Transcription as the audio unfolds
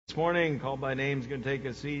This morning, called by name, is going to take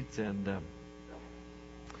a seat. And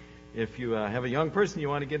if you have a young person you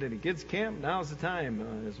want to get into kids camp, now's the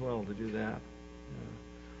time as well to do that.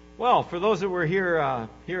 Well, for those that were here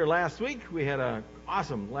last week, we had an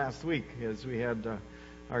awesome last week as we had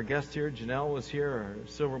our guest here. Janelle was here, our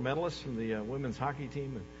silver medalist from the women's hockey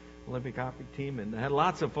team and Olympic hockey team, and I had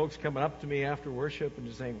lots of folks coming up to me after worship and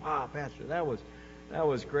just saying, "Wow, Pastor, that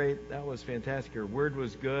was great. That was fantastic. Your word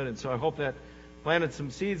was good." And so I hope that planted some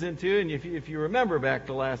seeds into you. And if you remember back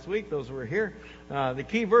to last week, those who were here, the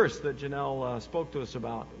key verse that Janelle spoke to us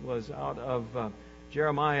about was out of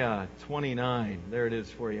Jeremiah 29. There it is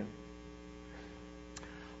for you.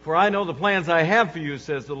 "For I know the plans I have for you,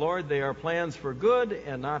 says the Lord. They are plans for good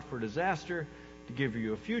and not for disaster, to give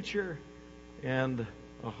you a future and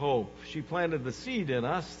a hope." She planted the seed in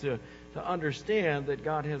us to understand that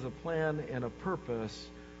God has a plan and a purpose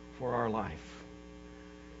for our life.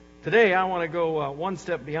 Today, I want to go one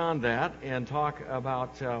step beyond that and talk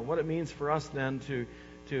about what it means for us then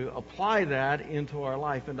to apply that into our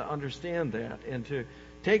life and to understand that and to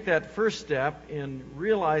take that first step in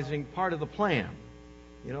realizing part of the plan.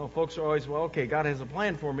 You know, folks are always, well, okay, God has a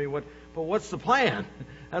plan for me, but what's the plan?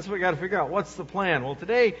 That's what we got to figure out. What's the plan? Well,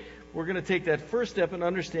 today, we're going to take that first step in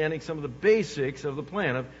understanding some of the basics of the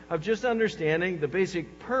plan, of just understanding the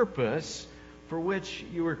basic purpose for which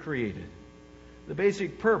you were created. The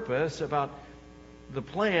basic purpose about the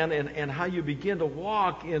plan and how you begin to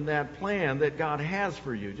walk in that plan that God has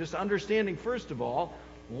for you. Just understanding, first of all,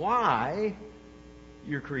 why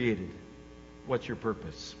you're created. What's your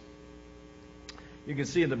purpose? You can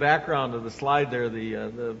see in the background of the slide there,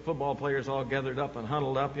 the football players all gathered up and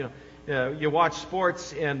huddled up. You watch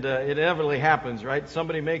sports and it inevitably happens, right?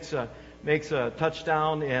 Somebody makes a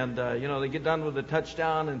touchdown and they get done with the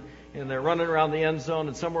touchdown and they're running around the end zone,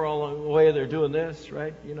 and somewhere along the way they're doing this,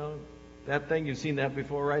 right? You know, that thing, you've seen that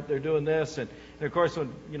before, right? They're doing this. And of course, when,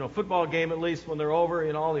 football game, at least when they're over,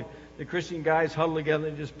 all the Christian guys huddle together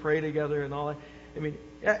and just pray together and all that. I mean,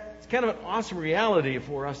 it's kind of an awesome reality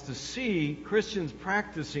for us to see Christians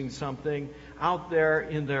practicing something out there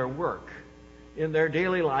in their work, in their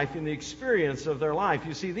daily life, in the experience of their life.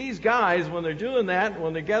 You see, these guys, when they're doing that,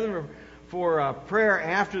 when they're gathering for prayer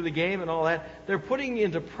after the game and all that, they're putting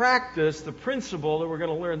into practice the principle that we're going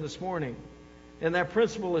to learn this morning. And that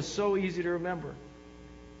principle is so easy to remember.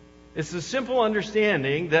 It's the simple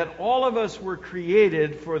understanding that all of us were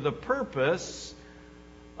created for the purpose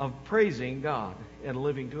of praising God and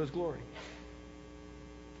living to His glory.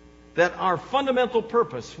 That our fundamental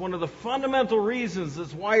purpose, one of the fundamental reasons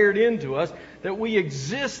that's wired into us, that we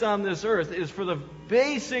exist on this earth, is for the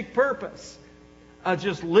basic purpose of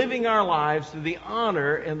just living our lives to the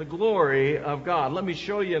honor and the glory of God. Let me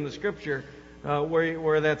show you in the Scripture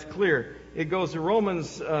where that's clear. It goes to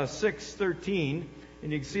Romans 6:13,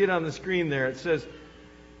 and you can see it on the screen there. It says,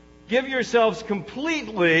 "Give yourselves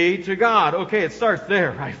completely to God." Okay, it starts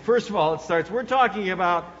there, right? First of all, we're talking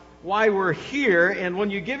about why we're here, and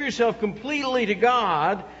when you give yourself completely to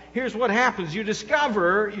God, here's what happens. You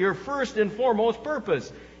discover your first and foremost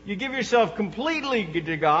purpose. You give yourself completely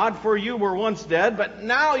to God, for you were once dead, but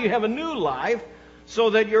now you have a new life, so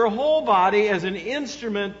that your whole body is an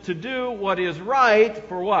instrument to do what is right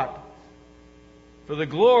for what? For the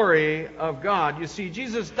glory of God. You see,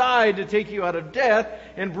 Jesus died to take you out of death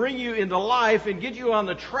and bring you into life and get you on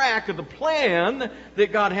the track of the plan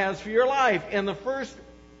that God has for your life. And the first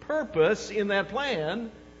purpose in that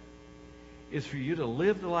plan is for you to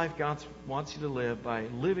live the life God wants you to live by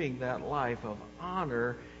living that life of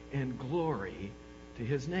honor and glory to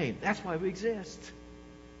His name. That's why we exist.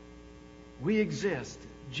 We exist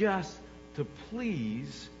just to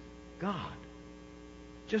please God.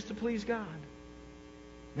 Just to please God.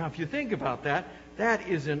 Now, if you think about that, that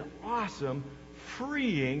is an awesome,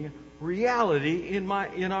 freeing reality in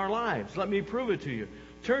our lives. Let me prove it to you.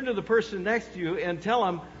 Turn to the person next to you and tell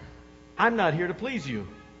them, "I'm not here to please you."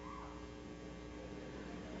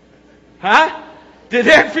 Huh? Did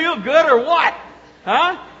that feel good or what?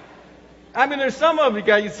 Huh? I mean, there's some of you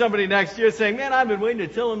got somebody next to you saying, "Man, I've been waiting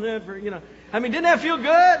to tell them that for, I mean, didn't that feel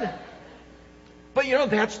good?" But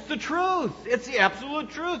that's the truth. It's the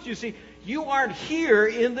absolute truth. You see, you aren't here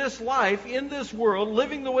in this life, in this world,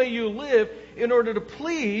 living the way you live in order to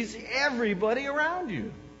please everybody around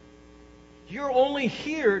you. You're only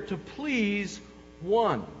here to please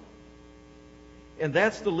one. And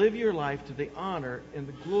that's to live your life to the honor and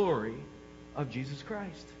the glory of Jesus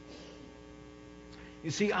Christ. You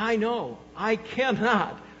see, I know I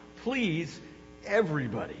cannot please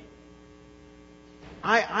everybody.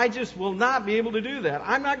 I just will not be able to do that.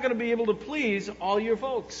 I'm not going to be able to please all your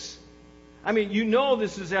folks. I mean,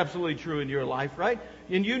 this is absolutely true in your life, right?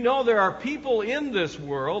 And you know there are people in this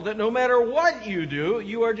world that no matter what you do,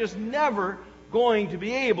 you are just never going to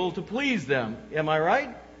be able to please them. Am I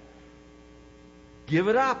right? Give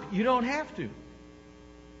it up. You don't have to.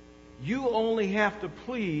 You only have to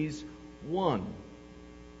please one.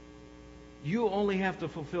 You only have to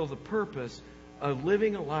fulfill the purpose of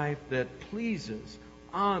living a life that pleases,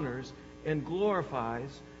 honors, and glorifies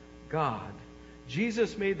God.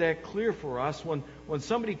 Jesus made that clear for us when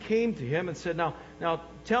somebody came to him and said, Now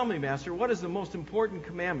tell me, Master, what is the most important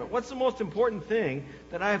commandment? What's the most important thing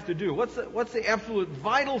that I have to do? What's the absolute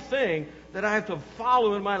vital thing that I have to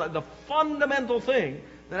follow in my life? The fundamental thing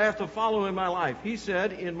that I have to follow in my life. He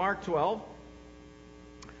said in Mark 12,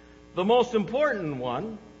 the most important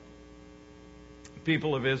one,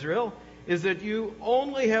 people of Israel, is that you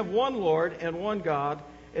only have one Lord and one God,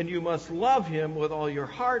 and you must love Him with all your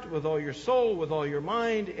heart, with all your soul, with all your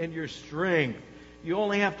mind, and your strength. You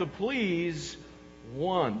only have to please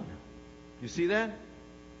one. You see that?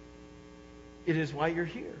 It is why you're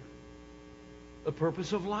here. The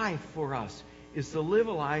purpose of life for us is to live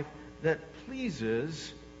a life that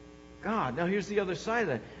pleases God. Now here's the other side of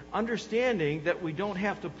that. Understanding that we don't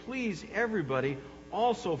have to please everybody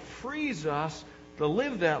also frees us to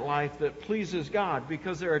live that life that pleases God.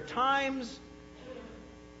 Because there are times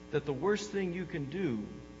that the worst thing you can do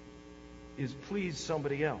is please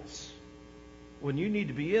somebody else. When you need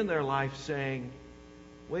to be in their life saying,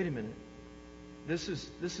 wait a minute, this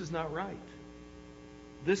is not right.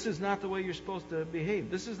 This is not the way you're supposed to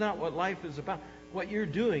behave. This is not what life is about. What you're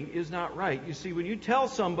doing is not right. You see, when you tell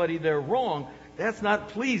somebody they're wrong, that's not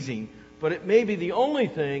pleasing, but it may be the only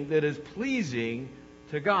thing that is pleasing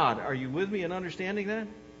to God. Are you with me in understanding that?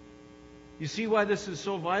 You see why this is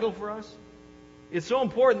so vital for us? It's so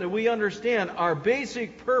important that we understand our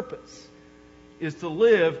basic purpose is to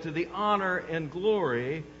live to the honor and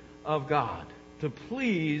glory of God, to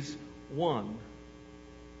please one.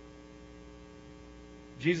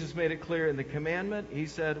 Jesus made it clear in the commandment. He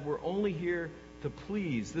said, we're only here to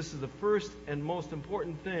please. This is the first and most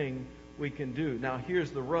important thing we can do. Now,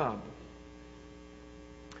 here's the rub.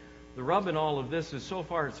 The rub in all of this is, so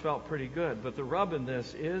far it's felt pretty good, but the rub in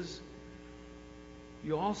this is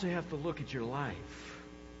you also have to look at your life.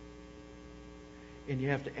 And you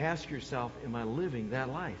have to ask yourself, am I living that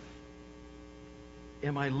life?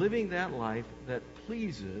 Am I living that life that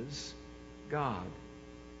pleases God?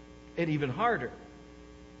 And even harder,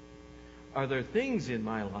 are there things in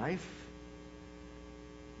my life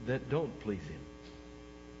that don't please Him?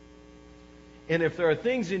 And if there are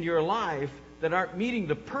things in your life that aren't meeting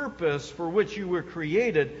the purpose for which you were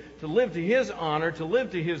created, to live to His honor, to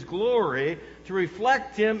live to His glory, to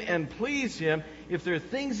reflect Him and please Him, if there are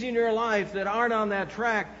things in your life that aren't on that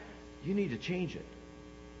track, you need to change it.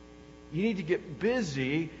 You need to get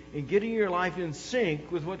busy in getting your life in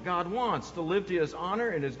sync with what God wants, to live to His honor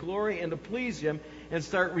and His glory and to please Him, and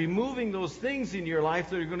start removing those things in your life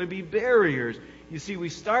that are going to be barriers. You see, we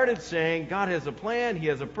started saying God has a plan, He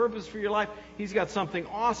has a purpose for your life. He's got something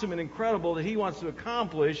awesome and incredible that He wants to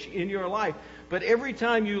accomplish in your life. But every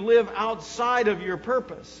time you live outside of your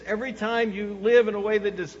purpose, every time you live in a way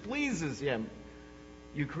that displeases Him,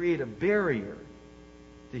 you create a barrier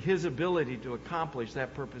to His ability to accomplish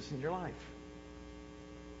that purpose in your life.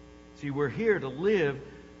 See, we're here to live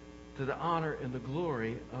to the honor and the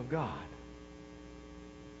glory of God.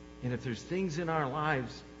 And if there's things in our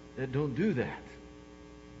lives that don't do that,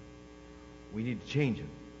 we need to change them.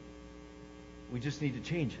 We just need to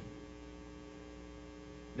change them.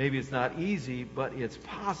 Maybe it's not easy, but it's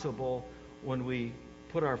possible when we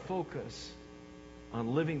put our focus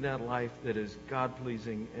on living that life that is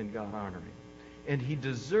God-pleasing and God-honoring. And He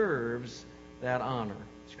deserves that honor.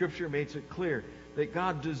 Scripture makes it clear that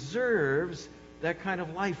God deserves that kind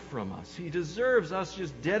of life from us. He deserves us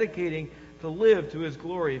just dedicating to live to His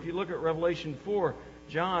glory. If you look at Revelation 4,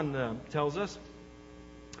 John tells us,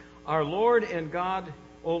 Our Lord and God,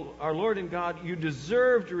 you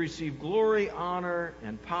deserve to receive glory, honor,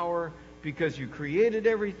 and power because you created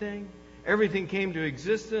everything. Everything came to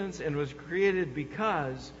existence and was created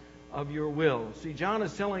because of your will. See, John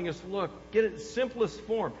is telling us, look, get it in simplest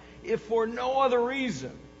form. If for no other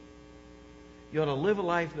reason, you ought to live a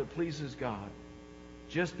life that pleases God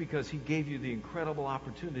just because He gave you the incredible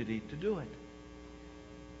opportunity to do it.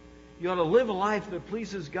 You ought to live a life that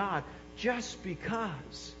pleases God just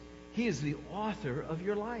because He is the author of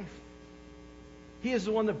your life. He is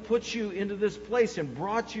the one that puts you into this place and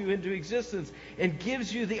brought you into existence and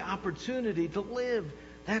gives you the opportunity to live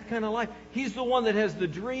that kind of life. He's the one that has the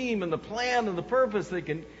dream and the plan and the purpose that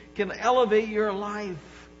can elevate your life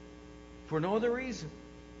for no other reason.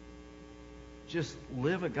 Just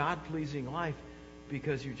live a God-pleasing life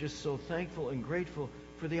because you're just so thankful and grateful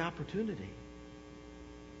for the opportunity.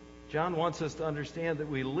 John wants us to understand that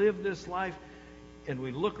we live this life and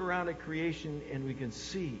we look around at creation and we can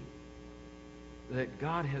see that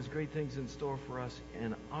God has great things in store for us,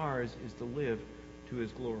 and ours is to live to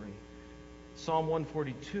His glory. Psalm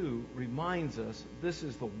 142 reminds us this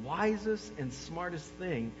is the wisest and smartest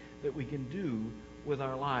thing that we can do with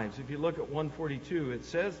our lives. If you look at 142, it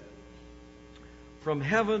says, "From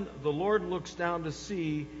heaven the Lord looks down to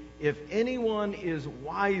see if anyone is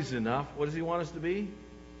wise enough." What does He want us to be?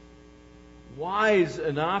 Wise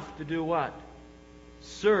enough to do what?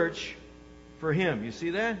 Search for Him. You see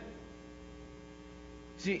that?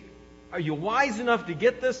 See, are you wise enough to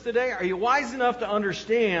get this today? Are you wise enough to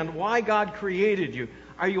understand why God created you?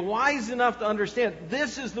 Are you wise enough to understand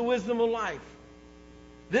this is the wisdom of life?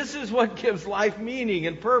 This is what gives life meaning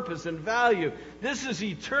and purpose and value. This is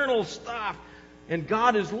eternal stuff. And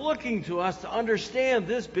God is looking to us to understand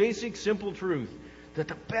this basic, simple truth, that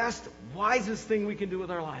the best, wisest thing we can do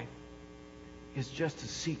with our life is just to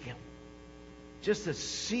seek Him. Just to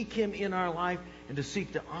seek Him in our life and to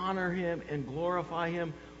seek to honor Him and glorify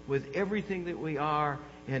Him with everything that we are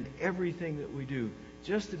and everything that we do.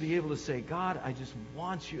 Just to be able to say, God, I just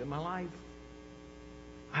want You in my life.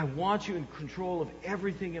 I want You in control of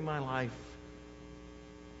everything in my life.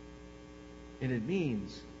 And it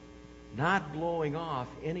means not blowing off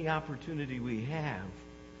any opportunity we have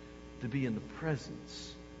to be in the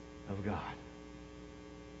presence of God.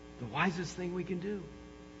 The wisest thing we can do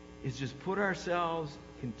is just put ourselves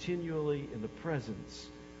continually in the presence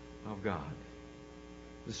of God.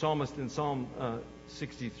 The psalmist in Psalm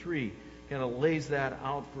 63 kind of lays that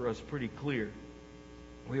out for us pretty clear.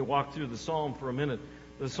 We walk through the psalm for a minute.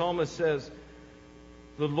 The psalmist says,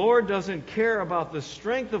 "The Lord doesn't care about the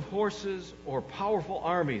strength of horses or powerful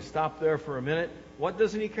armies." Stop there for a minute. What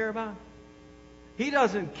doesn't He care about? He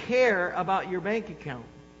doesn't care about your bank account.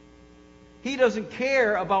 He doesn't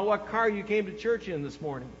care about what car you came to church in this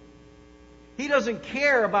morning. He doesn't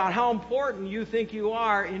care about how important you think you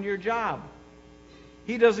are in your job.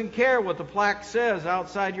 He doesn't care what the plaque says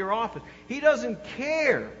outside your office. He doesn't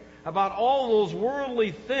care about all those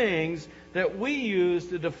worldly things that we use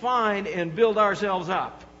to define and build ourselves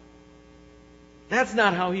up. That's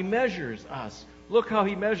not how He measures us. Look how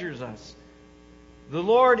He measures us. The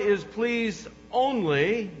Lord is pleased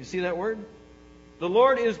only, you see that word? The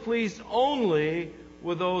Lord is pleased only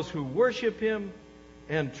with those who worship Him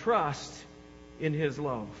and trust in His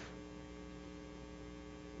love.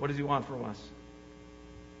 What does He want from us?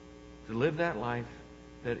 To live that life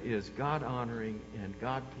that is God-honoring and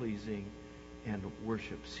God-pleasing and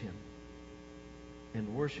worships Him.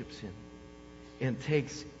 And worships Him. And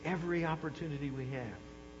takes every opportunity we have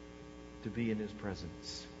to be in His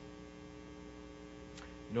presence.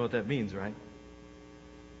 You know what that means, right?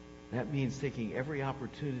 That means taking every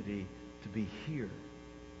opportunity to be here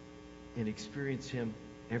and experience Him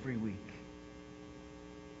every week.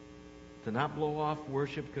 To not blow off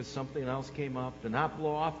worship because something else came up. To not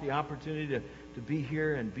blow off the opportunity to be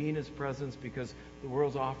here and be in His presence because the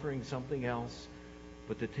world's offering something else.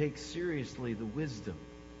 But to take seriously the wisdom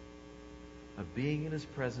of being in His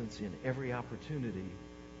presence in every opportunity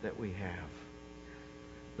that we have.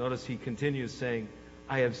 Notice He continues saying,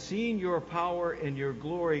 "I have seen Your power and Your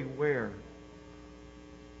glory" where?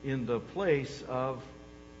 In the place of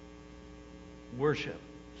worship.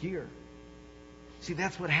 Here. See,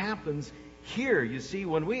 that's what happens here. You see,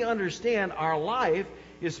 when we understand our life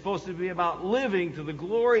is supposed to be about living to the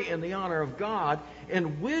glory and the honor of God,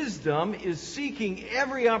 and wisdom is seeking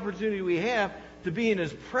every opportunity we have to be in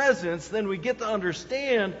His presence, then we get to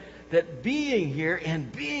understand that being here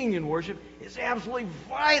and being in worship is absolutely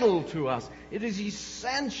vital to us. It is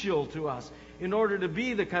essential to us in order to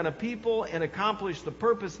be the kind of people and accomplish the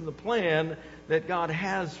purpose and the plan that God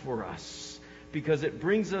has for us. Because it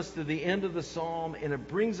brings us to the end of the psalm, and it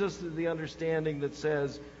brings us to the understanding that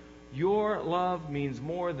says, Your love means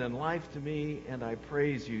more than life to me, and I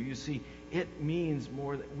praise You. You see, it means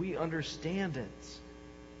more. We understand it.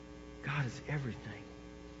 God is everything.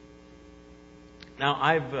 Now,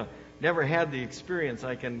 I've never had the experience,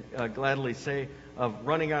 I can gladly say, of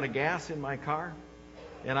running out of gas in my car.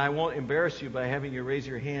 And I won't embarrass you by having you raise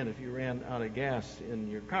your hand if you ran out of gas in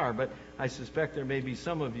your car. But I suspect there may be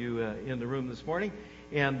some of you in the room this morning.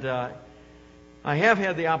 And I have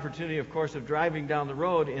had the opportunity, of course, of driving down the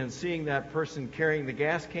road and seeing that person carrying the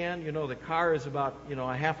gas can. You know, the car is about,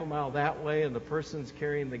 a half a mile that way, and the person's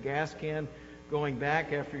carrying the gas can going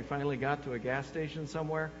back after he finally got to a gas station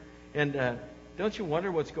somewhere. And don't you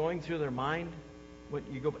wonder what's going through their mind?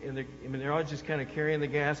 They're always just kind of carrying the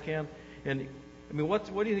gas can. And what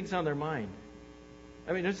do you think's on their mind?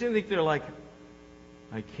 I mean, don't you think they're like,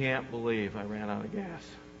 I can't believe I ran out of gas?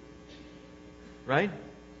 Right?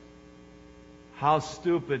 How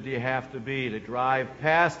stupid do you have to be to drive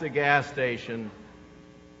past a gas station,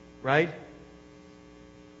 right?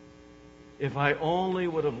 If I only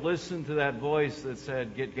would have listened to that voice that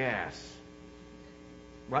said, get gas.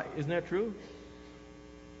 Right? Isn't that true?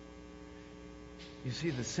 You see,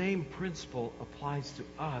 the same principle applies to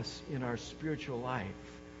us in our spiritual life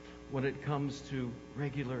when it comes to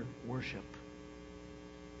regular worship.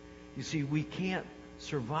 You see, we can't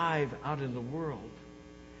survive out in the world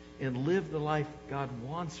and live the life God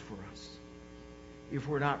wants for us if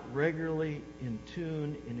we're not regularly in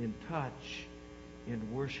tune and in touch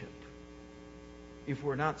in worship. If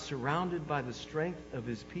we're not surrounded by the strength of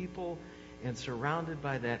His people and surrounded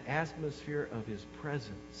by that atmosphere of His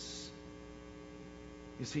presence.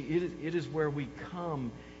 You see, it is where we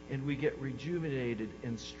come and we get rejuvenated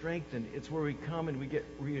and strengthened. It's where we come and we get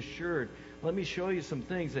reassured. Let me show you some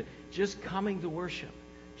things that just coming to worship,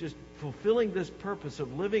 just fulfilling this purpose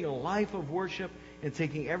of living a life of worship and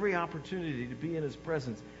taking every opportunity to be in His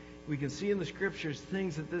presence. We can see in the Scriptures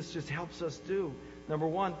things that this just helps us do. Number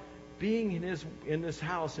one, being in this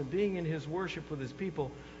house and being in His worship with His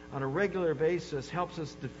people on a regular basis helps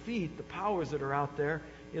us defeat the powers that are out there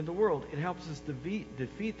in the world. It helps us defeat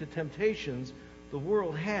the temptations the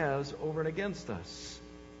world has over and against us.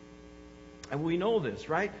 And we know this,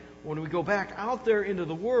 right? When we go back out there into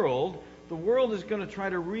the world is going to try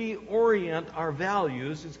to reorient our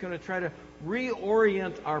values. It's going to try to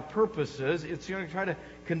reorient our purposes. It's going to try to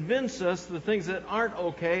convince us the things that aren't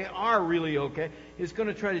okay are really okay. It's going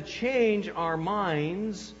to try to change our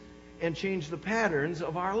minds and change the patterns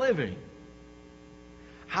of our living.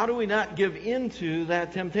 How do we not give into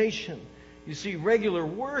that temptation? You see, regular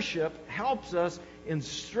worship helps us in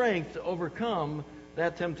strength to overcome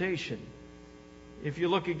that temptation. If you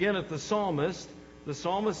look again at the psalmist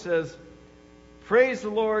says, praise the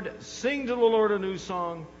Lord, sing to the Lord a new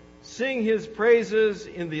song, sing His praises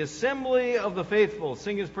in the assembly of the faithful.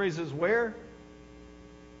 Sing His praises where?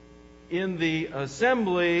 In the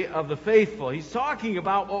assembly of the faithful. He's talking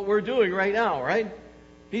about what we're doing right now, right?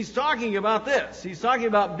 He's talking about this. He's talking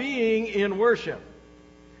about being in worship.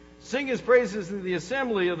 Sing His praises in the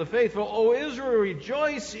assembly of the faithful. O Israel,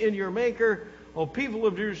 rejoice in your Maker. O people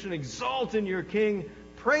of Jerusalem, exalt in your King.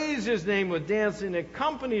 Praise His name with dancing,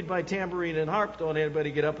 accompanied by tambourine and harp. Don't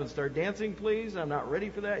anybody get up and start dancing, please. I'm not ready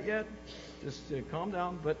for that yet. Just calm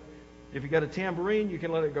down. But if you got a tambourine, you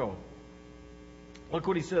can let it go. Look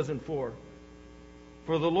what he says in 4.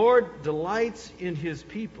 For the Lord delights in His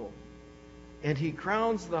people, and He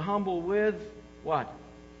crowns the humble with what?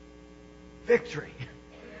 Victory.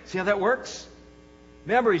 See how that works?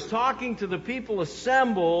 Remember, He's talking to the people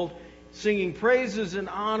assembled, singing praises and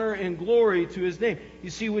honor and glory to His name. You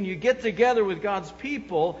see, when you get together with God's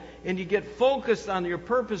people and you get focused on your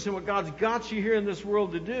purpose and what God's got you here in this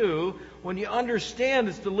world to do, when you understand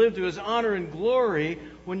it's to live to His honor and glory,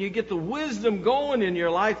 when you get the wisdom going in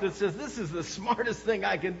your life that says, this is the smartest thing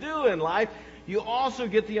I can do in life, you also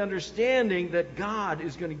get the understanding that God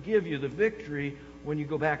is going to give you the victory when you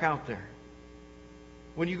go back out there.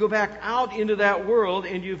 When you go back out into that world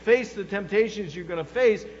and you face the temptations you're going to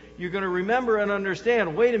face, you're going to remember and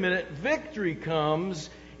understand, wait a minute, victory comes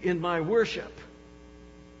in my worship.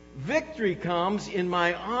 Victory comes in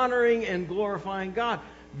my honoring and glorifying God.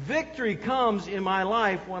 Victory comes in my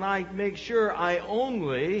life when I make sure I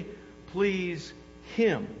only please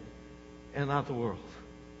Him and not the world.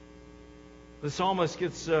 The psalmist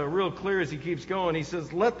gets real clear as he keeps going. He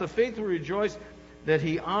says, let the faithful rejoice that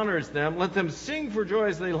He honors them. Let them sing for joy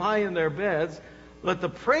as they lie in their beds. Let the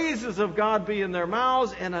praises of God be in their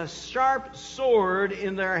mouths and a sharp sword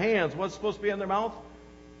in their hands. What's supposed to be in their mouth?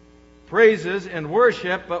 Praises and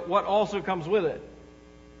worship, but what also comes with it?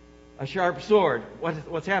 A sharp sword.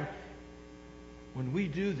 What's happening? When we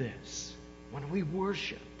do this, when we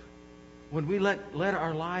worship, when we let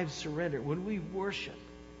our lives surrender, when we worship,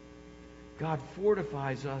 God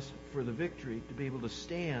fortifies us for the victory to be able to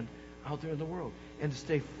stand out there in the world and to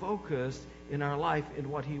stay focused in our life in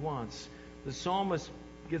what He wants. The psalmist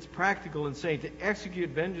gets practical in saying to execute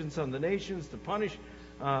vengeance on the nations, to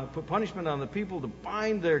put punishment on the people, to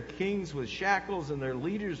bind their kings with shackles and their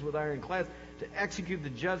leaders with iron clasps, to execute the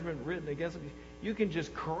judgment written against them. You can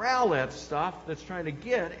just corral that stuff that's trying to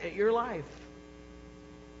get at your life.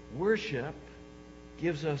 Worship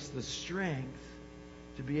gives us the strength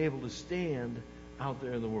to be able to stand out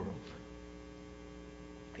there in the world.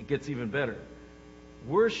 It gets even better.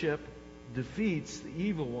 Worship defeats the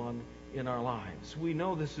evil one in our lives. We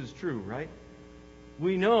know this is true, right?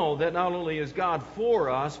 we know that not only is God for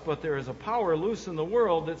us, but there is a power loose in the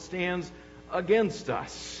world that stands against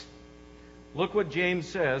us. Look what James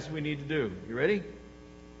says we need to do. You ready?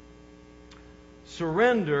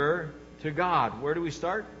 Surrender to God. Where do we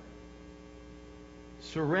start?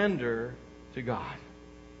 Surrender to God.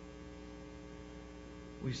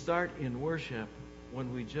 We start in worship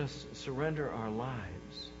when we just surrender our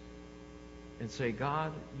lives and say,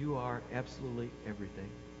 God, you are absolutely everything.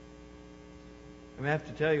 I have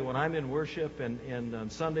to tell you, when I'm in worship and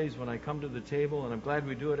on Sundays when I come to the table, and I'm glad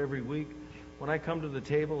we do it every week, when I come to the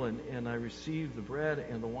table and I receive the bread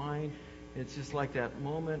and the wine, it's just like that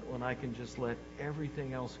moment when I can just let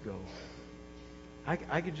everything else go.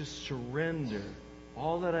 I can just surrender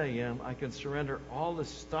all that I am. I can surrender all the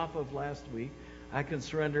stuff of last week. I can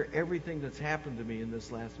surrender everything that's happened to me in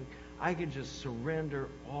this last week. I can just surrender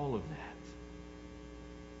all of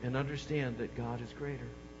that and understand that God is greater.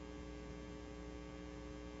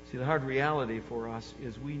 See, the hard reality for us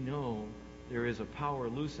is we know there is a power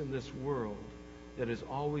loose in this world that is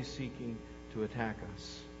always seeking to attack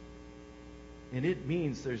us. And it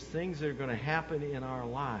means there's things that are going to happen in our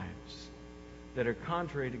lives that are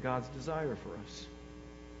contrary to God's desire for us.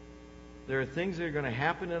 There are things that are going to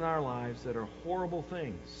happen in our lives that are horrible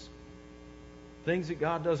things. Things that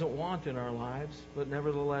God doesn't want in our lives, but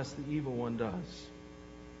nevertheless the evil one does.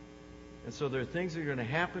 And so there are things that are going to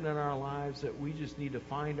happen in our lives that we just need to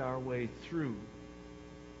find our way through.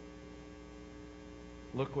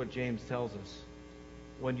 Look what James tells us.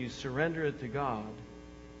 When you surrender it to God,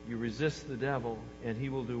 you resist the devil, and he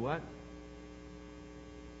will do what?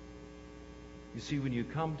 You see, when you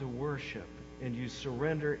come to worship and you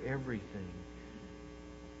surrender everything,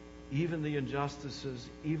 even the injustices,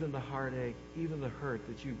 even the heartache, even the hurt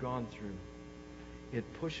that you've gone through, it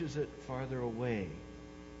pushes it farther away.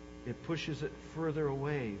 It pushes it further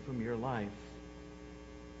away from your life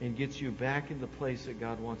and gets you back in the place that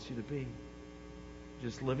God wants you to be.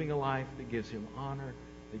 Just living a life that gives Him honor,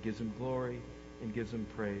 that gives Him glory, and gives Him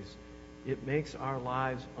praise. It makes our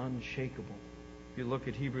lives unshakable. If you look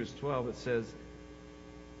at Hebrews 12, it says,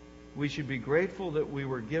 we should be grateful that we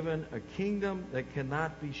were given a kingdom that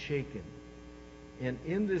cannot be shaken. And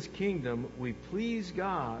in this kingdom, we please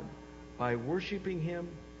God by worshiping Him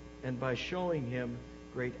and by showing Him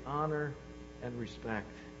great honor and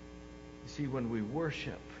respect. You see, when we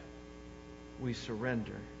worship, we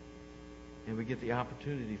surrender, and we get the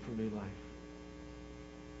opportunity for new life.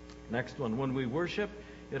 Next one, when we worship,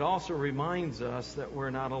 it also reminds us that we're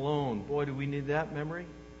not alone. Boy, do we need that memory.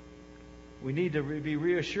 We need to be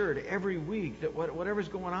reassured every week that whatever's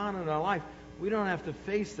going on in our life, we don't have to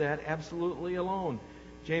face that absolutely alone.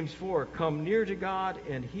 James 4, come near to God,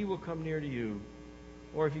 and He will come near to you.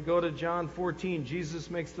 Or if you go to John 14, Jesus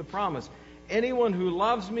makes the promise, anyone who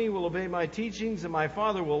loves me will obey my teachings, and my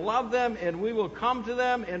Father will love them, and we will come to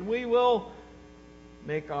them, and we will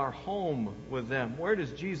make our home with them. Where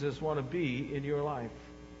does Jesus want to be in your life?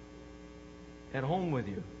 At home with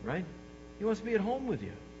you, right? He wants to be at home with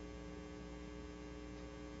you.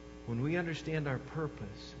 When we understand our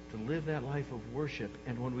purpose to live that life of worship,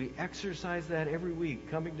 and when we exercise that every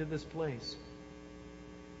week, coming to this place,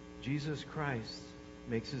 Jesus Christ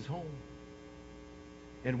makes His home.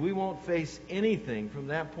 And we won't face anything from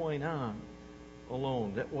that point on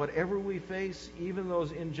alone. That whatever we face, even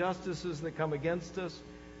those injustices that come against us,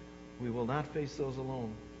 we will not face those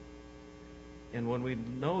alone. And when we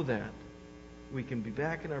know that, we can be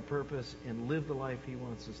back in our purpose and live the life He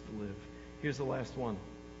wants us to live. Here's the last one.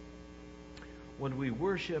 When we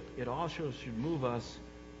worship, it also should move us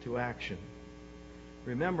to action.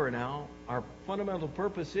 Remember now, our fundamental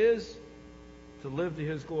purpose is to live to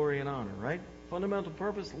His glory and honor, right? Fundamental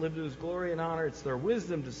purpose, live to His glory and honor. It's their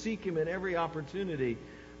wisdom to seek Him in every opportunity.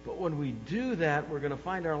 But when we do that, we're going to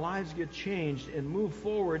find our lives get changed and move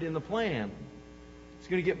forward in the plan. It's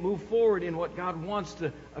going to get moved forward in what God wants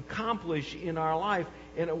to accomplish in our life,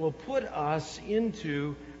 and it will put us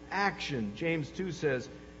into action. James 2 says,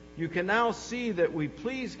 you can now see that we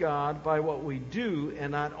please God by what we do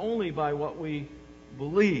and not only by what we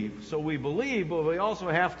believe. So we believe, but we also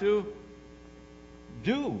have to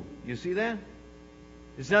do. You see that?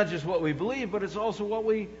 It's not just what we believe, but it's also what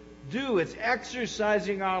we do. It's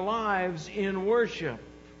exercising our lives in worship.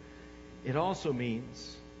 It also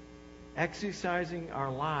means exercising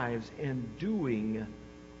our lives and doing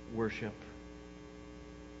worship.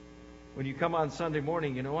 When you come on Sunday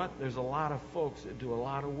morning, you know what? There's a lot of folks that do a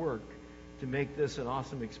lot of work to make this an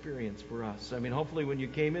awesome experience for us. I mean, hopefully when you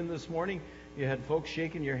came in this morning, you had folks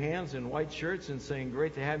shaking your hands in white shirts and saying,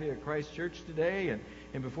 great to have you at Christ Church today.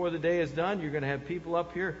 And before the day is done, you're going to have people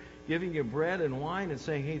up here giving you bread and wine and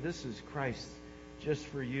saying, hey, this is Christ's just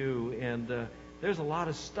for you. And there's a lot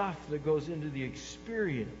of stuff that goes into the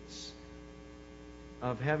experience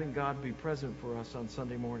of having God be present for us on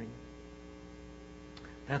Sunday morning.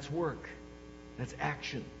 That's work. That's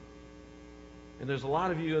action. And there's a lot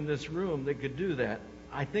of you in this room that could do that.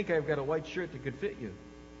 I think I've got a white shirt that could fit you.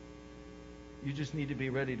 You just need to be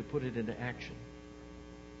ready to put it into action.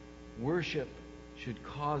 Worship should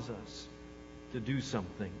cause us to do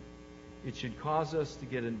something. It should cause us to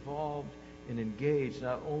get involved and engaged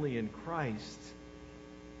not only in Christ,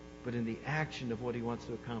 but in the action of what He wants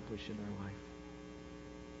to accomplish in our life.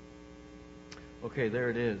 Okay, there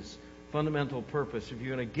it is. Fundamental purpose. If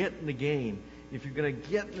you're going to get in the game, if you're going to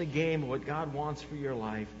get in the game of what God wants for your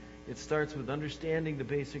life, it starts with understanding the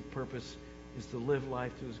basic purpose is to live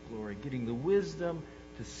life to His glory, getting the wisdom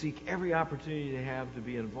to seek every opportunity to have to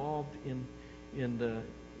be involved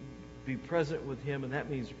be present with Him, and that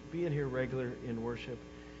means being here regular in worship,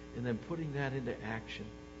 and then putting that into action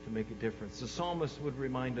to make a difference. The psalmist would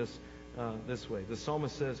remind us this way. The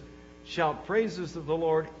psalmist says, "Shout praises to the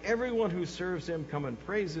Lord. Everyone who serves Him, come and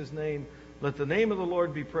praise His name. Let the name of the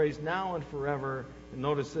Lord be praised now and forever." And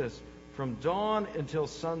notice this, from dawn until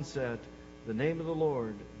sunset, the name of the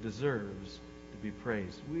Lord deserves to be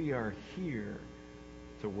praised. We are here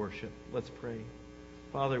to worship. Let's pray.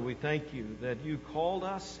 Father, we thank You that You called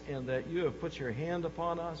us and that You have put Your hand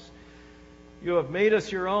upon us. You have made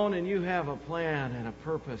us Your own, and You have a plan and a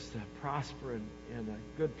purpose to prosper and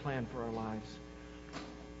a good plan for our lives.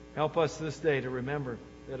 Help us this day to remember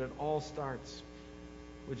that it all starts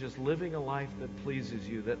with just living a life that pleases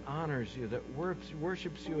You, that honors You, that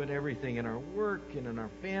worships You in everything, in our work and in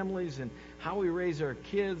our families, and how we raise our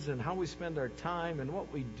kids and how we spend our time and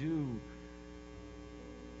what we do.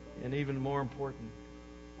 And even more important,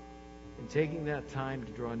 in taking that time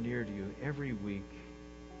to draw near to You every week,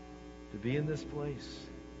 to be in this place,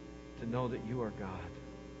 to know that You are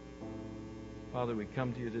God. Father, we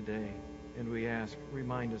come to You today and we ask,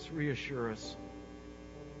 remind us, reassure us.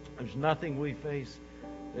 There's nothing we face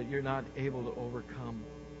that You're not able to overcome,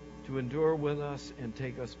 to endure with us and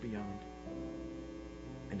take us beyond.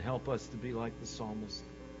 And help us to be like the psalmist,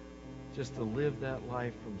 just to live that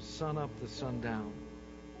life from sun up to sundown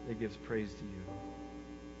that gives praise to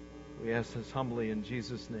You. We ask this humbly in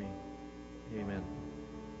Jesus' name. Amen.